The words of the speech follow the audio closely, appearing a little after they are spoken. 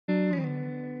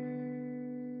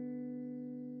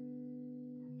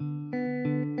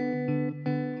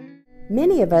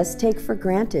Many of us take for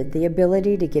granted the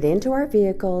ability to get into our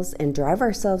vehicles and drive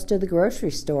ourselves to the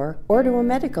grocery store or to a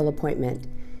medical appointment,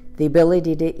 the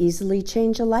ability to easily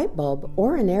change a light bulb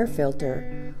or an air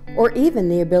filter, or even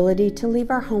the ability to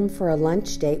leave our home for a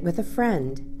lunch date with a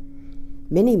friend.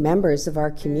 Many members of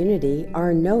our community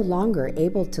are no longer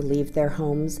able to leave their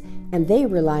homes, and they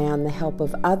rely on the help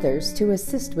of others to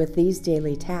assist with these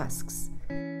daily tasks.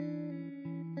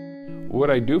 What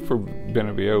I do for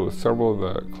Benevilla with several of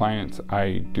the clients,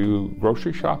 I do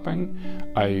grocery shopping,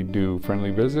 I do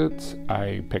friendly visits,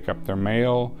 I pick up their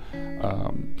mail.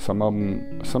 Some of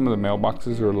the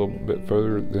mailboxes are a little bit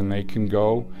further than they can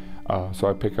go, so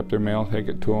I pick up their mail, take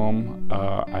it to them.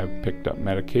 I've picked up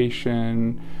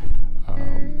medication.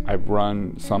 I've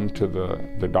run some to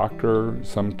the doctor,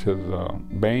 some to the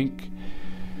bank,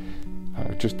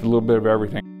 just a little bit of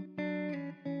everything.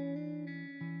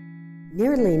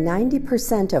 Nearly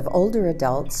 90% of older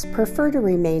adults prefer to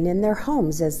remain in their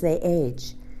homes as they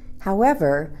age.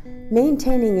 However,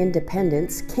 maintaining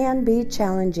independence can be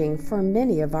challenging for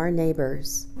many of our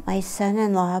neighbors. My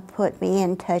son-in-law put me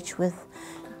in touch with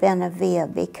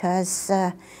Benevilla because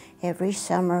every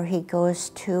summer he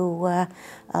goes to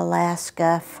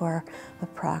Alaska for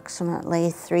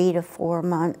approximately 3 to 4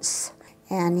 months,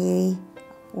 and he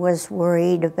was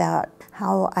worried about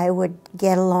how I would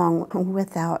get along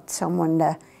without someone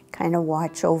to kind of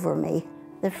watch over me.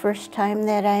 The first time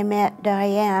that I met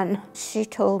Diane, she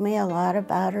told me a lot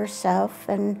about herself,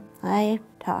 and I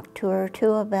talked to her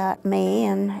too about me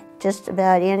and just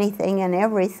about anything and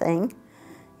everything.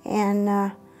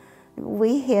 And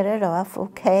we hit it off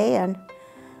okay, and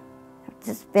it's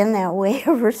just been that way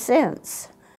ever since.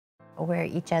 We're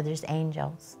each other's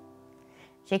angels.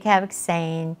 She kept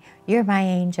saying, "You're my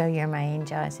angel, you're my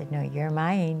angel." I said, "No, you're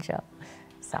my angel."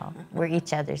 So we're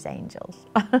each other's angels.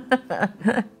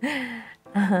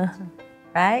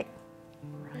 Right?